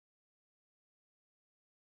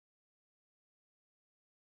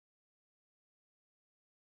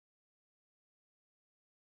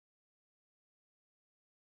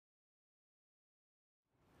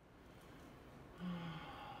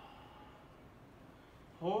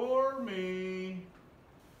Poor me.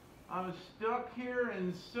 I'm stuck here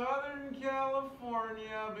in Southern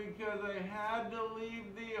California because I had to leave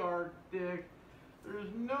the Arctic.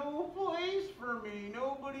 There's no place for me.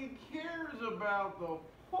 Nobody cares about the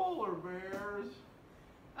polar bears.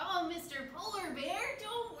 Oh, Mr. Polar Bear,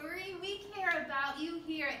 don't worry. We care about you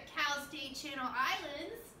here at Cal State Channel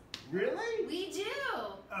Islands. Really? We do.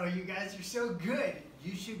 Oh, you guys are so good.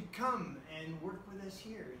 You should come and work with us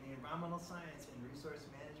here in the Environmental Science and Resource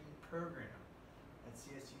Management Program at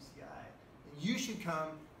CSUCI. And you should come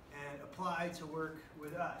and apply to work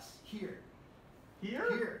with us here. Here?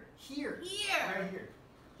 Here. Here. Right here.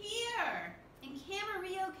 Here. In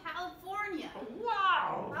Camarillo, California.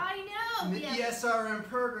 Wow! I know. In the ESRM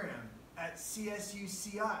program at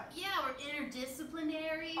CSUCI. Yeah, we're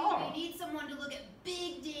interdisciplinary. Oh. We need someone to look at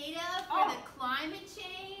big data for Oh. the climate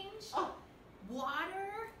change, Oh.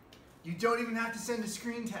 water. You don't even have to send a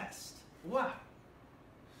screen test. Wow!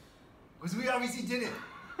 Because we obviously did it.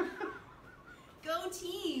 Go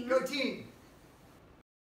team. Go team!